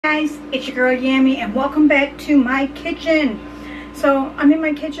Guys, it's your girl Yammi and welcome back to my kitchen. So I'm in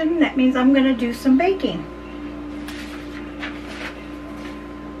my kitchen. That means I'm gonna do some baking,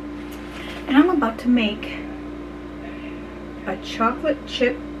 and I'm about to make a chocolate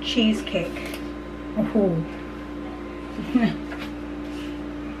chip cheesecake. Oh.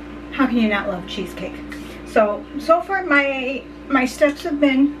 How can you not love cheesecake? So far my steps have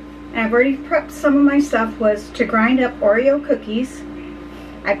been, and I've already prepped some of my stuff, was to grind up Oreo cookies.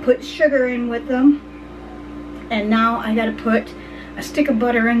 I put sugar in with them, and now I gotta put a stick of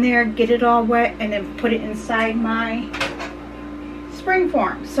butter in there, get it all wet, and then put it inside my spring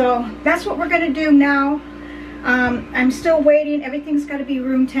form. So that's what we're gonna do now. I'm still waiting. Everything's got to be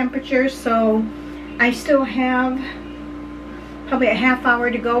room temperature, so I still have probably a half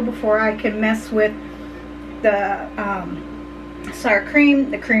hour to go before I can mess with the sour cream,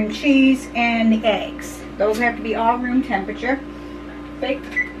 the cream cheese, and the eggs. Those have to be all room temperature.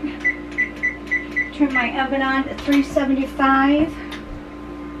 Turn my oven on to 375,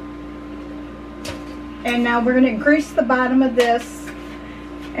 and now we're going to grease the bottom of this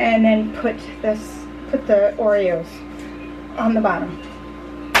and then put the Oreos on the bottom.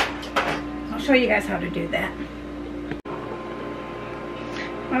 I'll show you guys how to do that.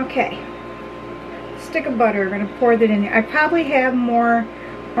 Okay, stick of butter, we're going to pour that in there. I probably have more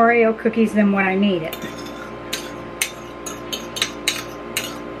Oreo cookies than what I needed.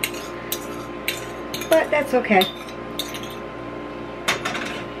 But that's okay.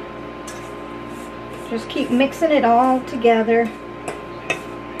 Just keep mixing it all together.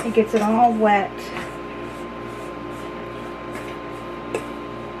 It gets it all wet.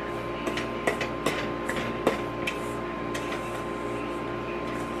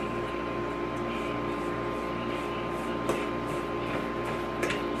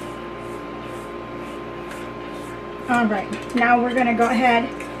 All right, now we're gonna go ahead.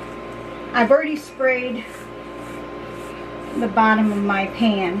 I've already sprayed the bottom of my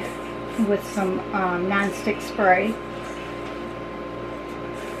pan with some non-stick spray.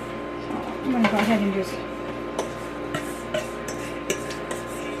 So I'm going to go ahead and just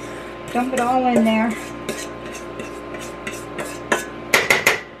dump it all in there.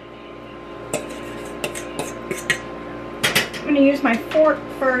 I'm going to use my fork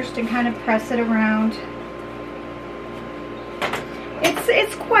first and kind of press it around.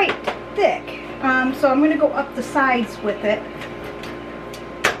 It's quite thick, so I'm going to go up the sides with it.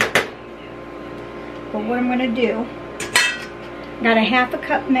 But what I'm going to do, got a half a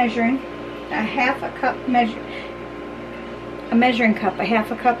cup measuring, a half a cup of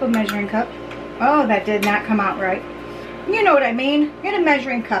measuring cup. Oh, that did not come out right. You know what I mean. Get a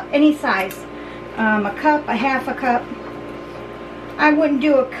measuring cup, any size. A cup, a half a cup. I wouldn't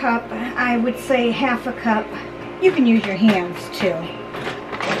do a cup. I would say half a cup. You can use your hands too.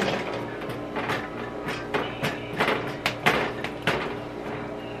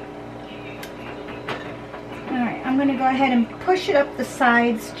 I'm going to go ahead and push it up the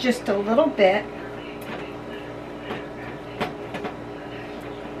sides just a little bit.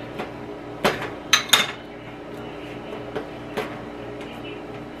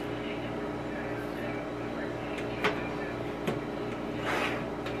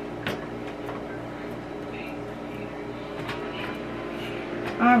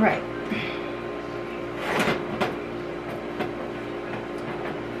 All right.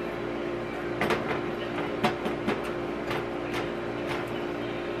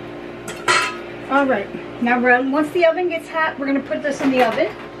 Alright, now once the oven gets hot, we're going to put this in the oven.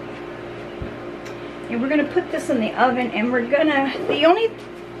 And we're going to put this in the oven, and we're going to,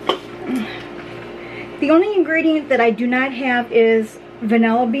 the only ingredient that I do not have is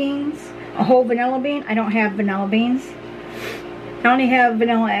vanilla beans, a whole vanilla bean. I don't have vanilla beans. I only have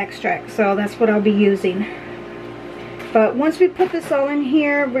vanilla extract, so that's what I'll be using. But once we put this all in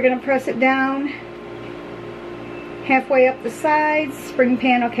here, we're going to press it down halfway up the sides. Spring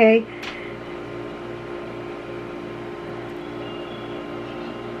pan, okay.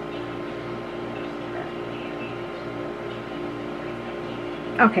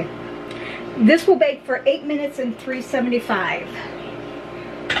 Okay, this will bake for 8 minutes in 375.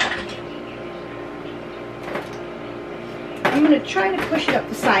 I'm going to try to push it up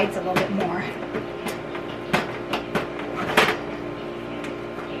the sides a little bit more.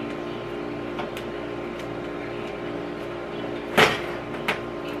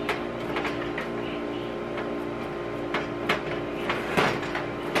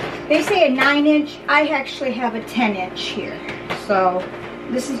 They say a 9-inch. I actually have a 10-inch here. So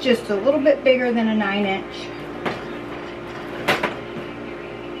this is just a little bit bigger than a 9-inch.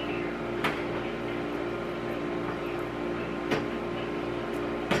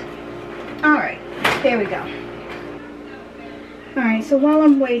 There we go. Alright, so while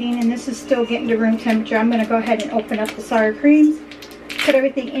I'm waiting, and this is still getting to room temperature, I'm going to go ahead and open up the sour creams. Put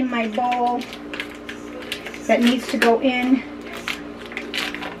everything in my bowl that needs to go in.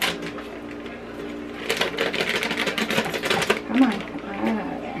 Come on.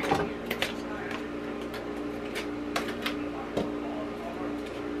 There.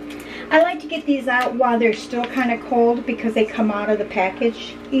 I like to get these out while they're still kind of cold because they come out of the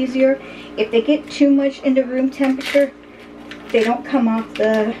package easier. If they get too much into room temperature, they don't come off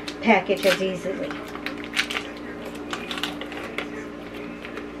the package as easily.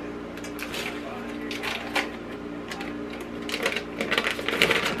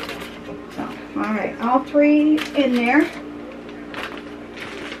 So, all right, all three in there.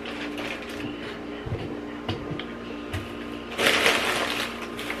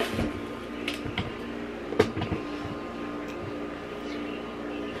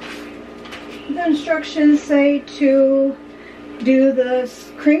 The instructions say to do the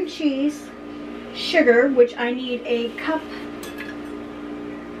cream cheese, sugar, which I need a cup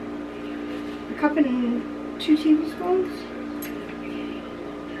and 2 tablespoons.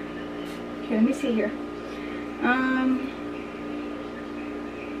 Okay, let me see here.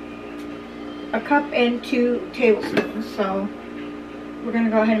 A cup and 2 tablespoons. So we're gonna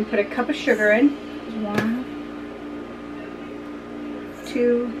go ahead and put a cup of sugar in. 1,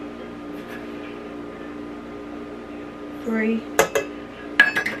 2, 3,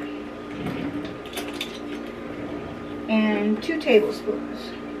 and 2 tablespoons.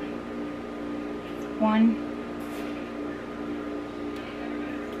 1,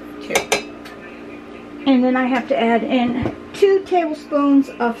 2. And then I have to add in 2 tablespoons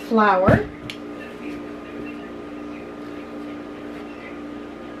of flour.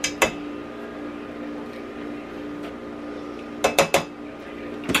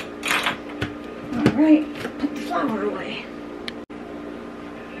 Alright, put the flour away.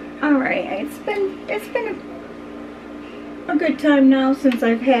 Alright, it's been a good time now since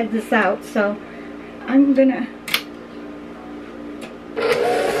I've had this out, so I'm gonna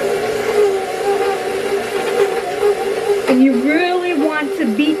and you really want to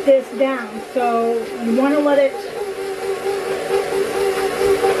beat this down, so you want to let it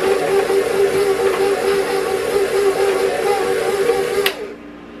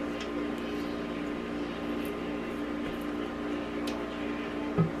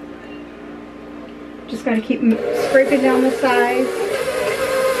just got to keep scraping down the sides.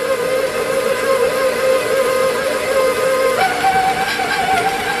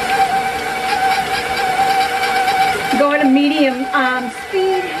 Go at a medium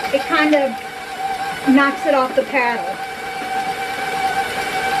speed, it kind of knocks it off the paddle.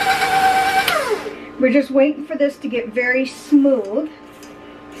 We're just waiting for this to get very smooth.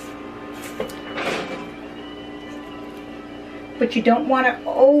 But you don't want to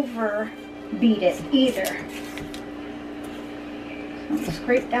overbeat it either. So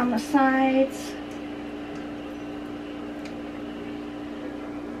scrape down the sides.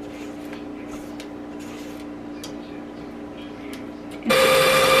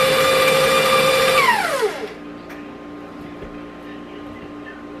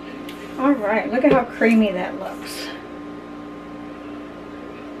 Alright, look at how creamy that looks.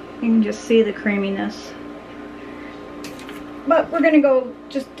 You can just see the creaminess. But we're going to go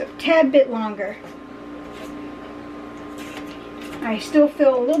just a tad bit longer. I still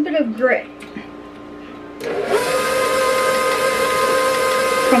feel a little bit of grit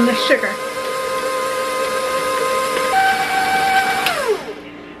from the sugar.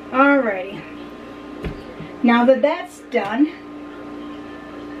 Alrighty. Now that that's done,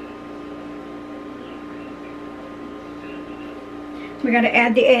 we got to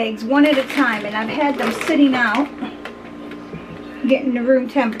add the eggs one at a time, and I've had them sitting out, getting to room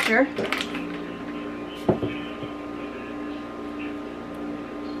temperature.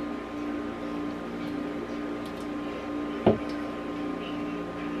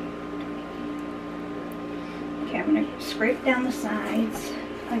 Okay, I'm going to scrape down the sides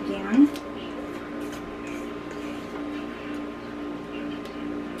again.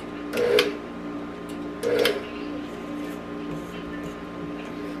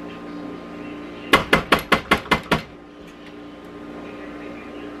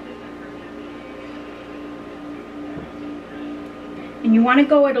 And you want to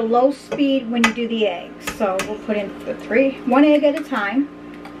go at a low speed when you do the eggs. So we'll put in the 1 egg at a time.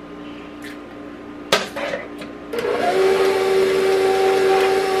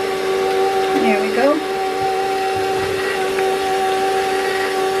 There we go.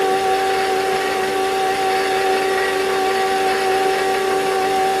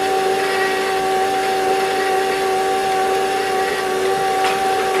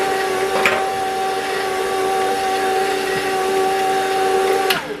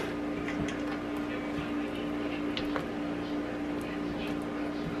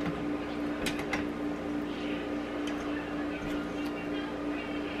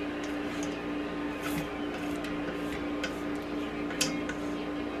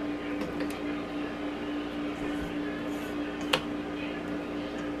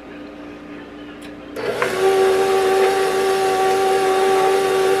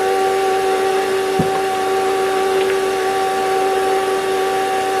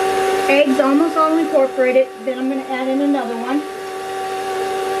 incorporate it. Then I'm going to add in another one.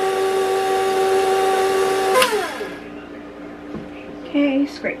 Okay,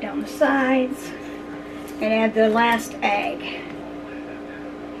 scrape down the sides and add the last egg.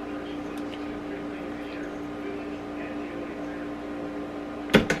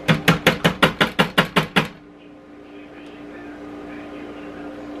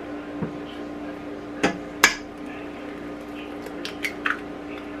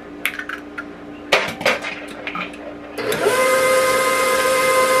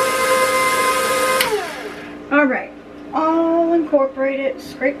 Alright, all incorporated,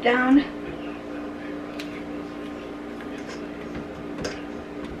 scrape down.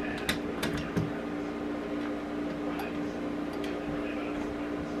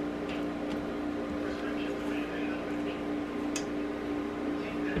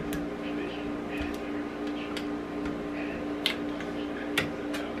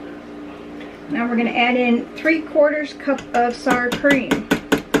 Now we're going to add in 3/4 cup of sour cream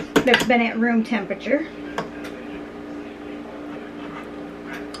that's been at room temperature.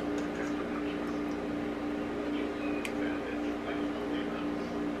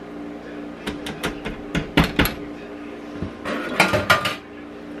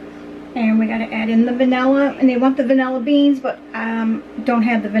 And we got to add in the vanilla, and they want the vanilla beans, but don't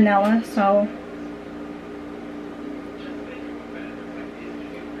have the vanilla, so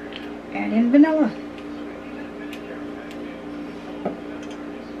add in vanilla.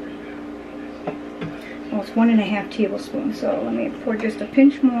 Well, it's 1½ tablespoons, so let me pour just a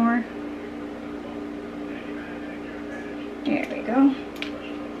pinch more. There we go.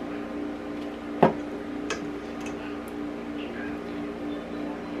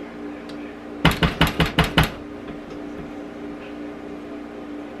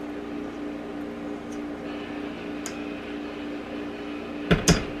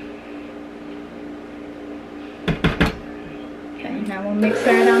 Now we'll mix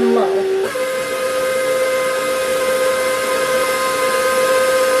that on low.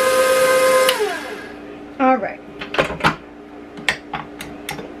 All right.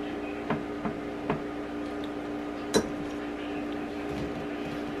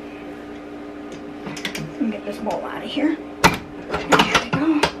 Let me get this bowl out of here. There we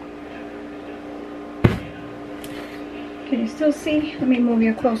go. Can you still see? Let me move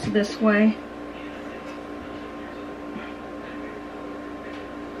you closer this way.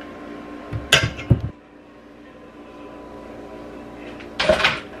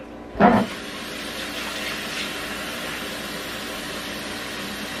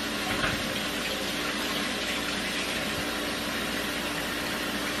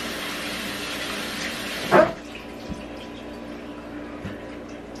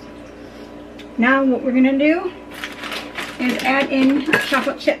 Now what we're going to do is add in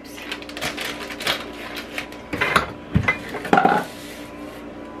chocolate chips.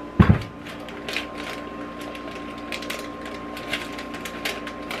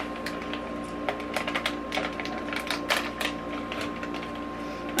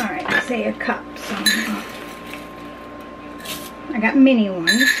 Alright, say a cup. So I got mini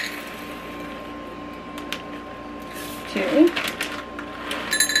ones. 2.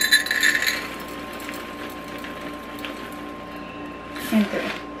 And 3.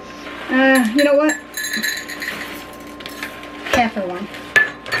 You know what? Half of one.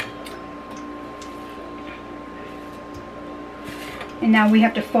 And now we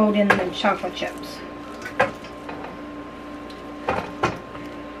have to fold in the chocolate chips.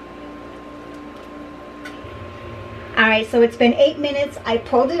 Alright, so it's been 8 minutes. I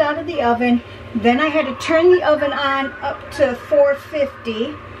pulled it out of the oven. Then I had to turn the oven on up to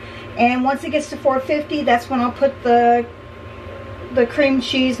 450. And once it gets to 450, that's when I'll put the cream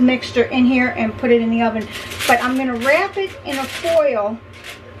cheese mixture in here and put it in the oven. But I'm going to wrap it in a foil,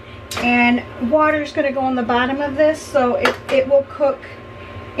 and water is going to go on the bottom of this, so it will cook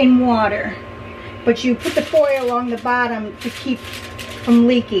in water. But you put the foil along the bottom to keep from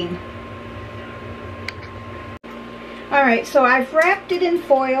leaking. Alright, so I've wrapped it in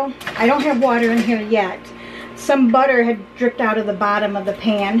foil. I don't have water in here yet. Some butter had dripped out of the bottom of the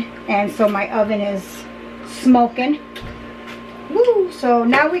pan, and so my oven is smoking. Woo! So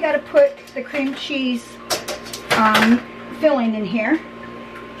now we got to put the cream cheese filling in here.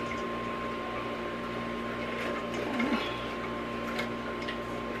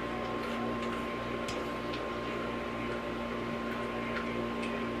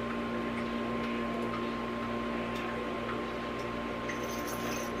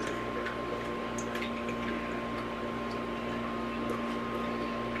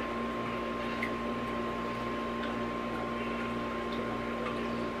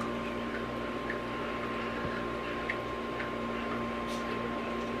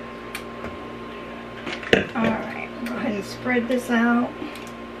 spread this out.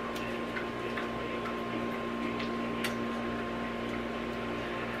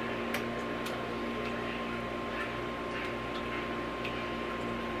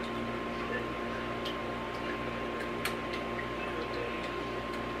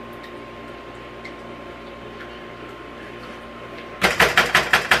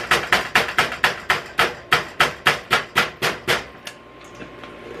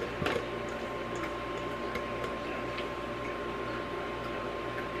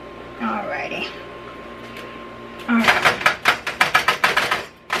 Alrighty.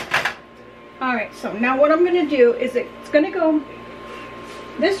 Alright, so now what I'm going to do is it's going to go,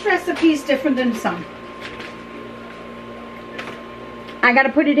 this recipe is different than some. I got to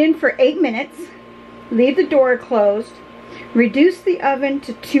put it in for 8 minutes, leave the door closed, reduce the oven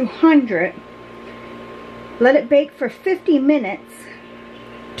to 200, let it bake for 50 minutes,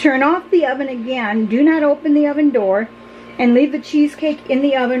 turn off the oven again, do not open the oven door, and leave the cheesecake in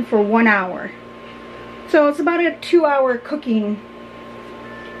the oven for 1 hour. So it's about a 2-hour cooking.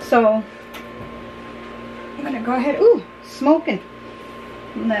 So I'm gonna go ahead. Ooh, smoking.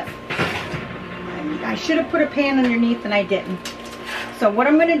 I should have put a pan underneath and I didn't. So what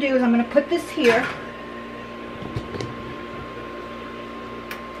I'm gonna do is I'm gonna put this here.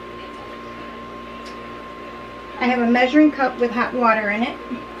 I have a measuring cup with hot water in it.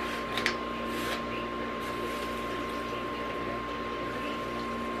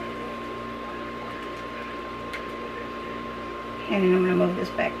 And then I'm going to move this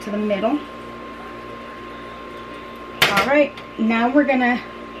back to the middle. Alright, now we're going to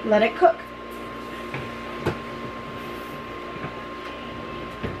let it cook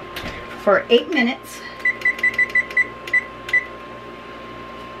for 8 minutes.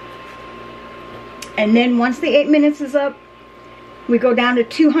 And then once the 8 minutes is up, we go down to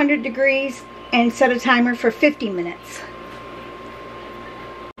 200 degrees and set a timer for 50 minutes.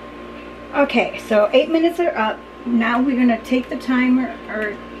 Okay, so 8 minutes are up. Now we're going to take the timer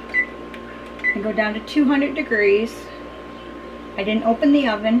and go down to 200 degrees. I didn't open the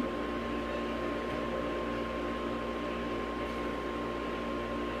oven.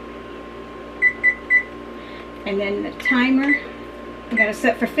 And then the timer, I'm going to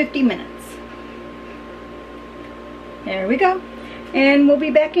set for 50 minutes. There we go. And we'll be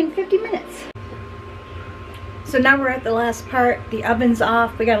back in 50 minutes. So now we're at the last part. The oven's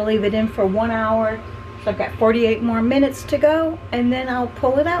off. We got to leave it in for 1 hour. So I've got 48 more minutes to go, and then I'll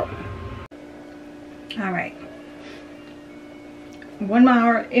pull it out. Alright. 1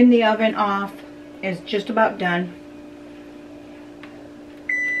 hour in the oven off is just about done.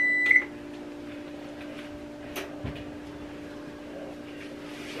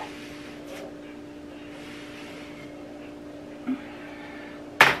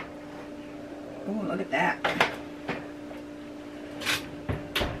 Oh, look at that.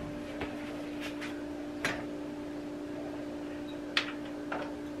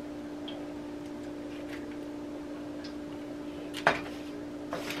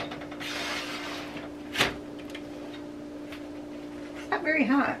 Very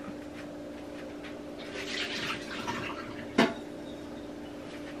hot.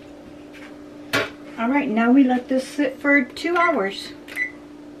 Alright, now we let this sit for 2 hours.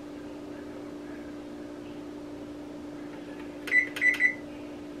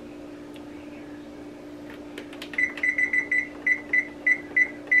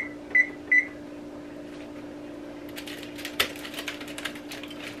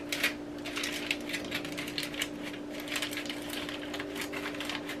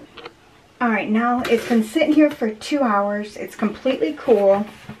 Alright, now it's been sitting here for 2 hours. It's completely cool.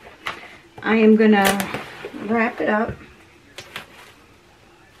 I am going to wrap it up.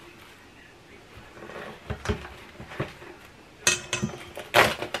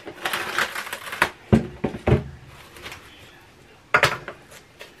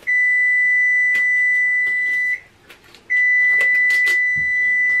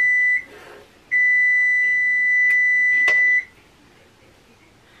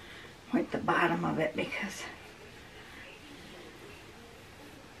 The bottom of it because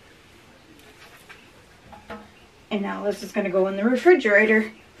and now this is going to go in the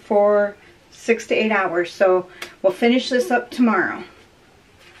refrigerator for 6 to 8 hours, so we'll finish this up tomorrow.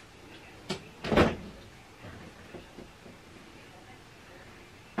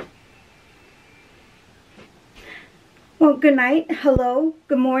 Well, good night, hello,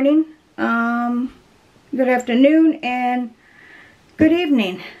 good morning, good afternoon, and good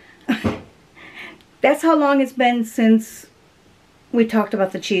evening. That's how long it's been since we talked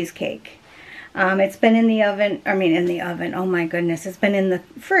about the cheesecake. It's been in the oven, oh my goodness, it's been in the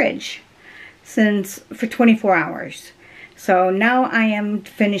fridge for 24 hours. So now I am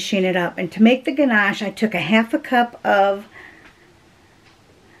finishing it up. And to make the ganache, I took a half a cup of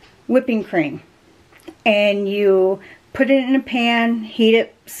whipping cream. And you put it in a pan, heat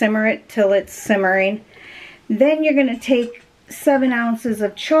it, simmer it till it's simmering. Then you're going to take 7 ounces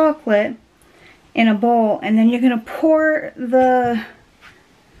of chocolate in a bowl, and then you're going to pour the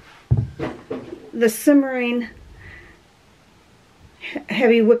simmering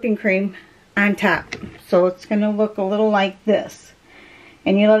heavy whipping cream on top. So it's going to look a little like this.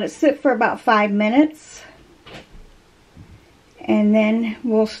 And you let it sit for about 5 minutes. And then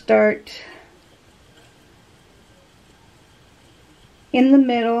we'll start in the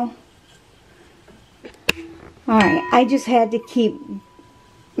middle. Alright, I just had to keep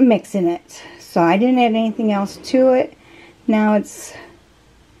mixing it. So I didn't add anything else to it. Now it's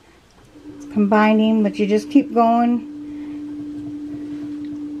combining, but you just keep going.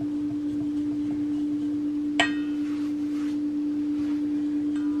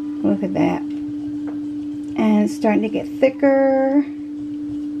 Look at that. And it's starting to get thicker.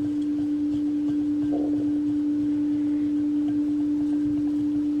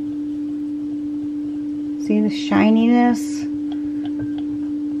 See the shininess?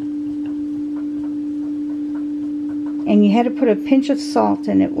 And you had to put a pinch of salt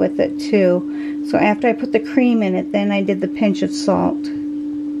in it with it too. So after I put the cream in it, then I did the pinch of salt.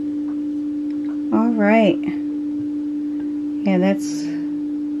 Alright. Yeah, that's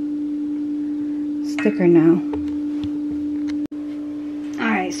thicker now.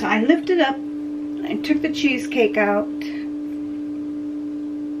 Alright, so I lifted up, I took the cheesecake out,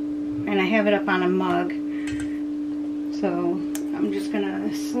 and I have it up on a mug. So I'm just going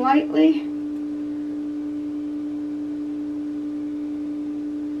to slightly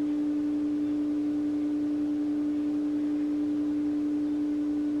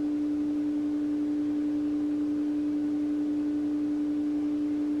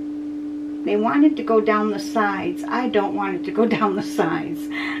they want it to go down the sides. I don't want it to go down the sides.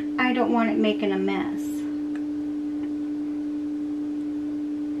 I don't want it making a mess.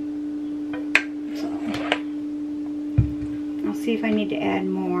 So, I'll see if I need to add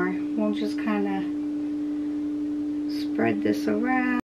more. We'll just kind of spread this around.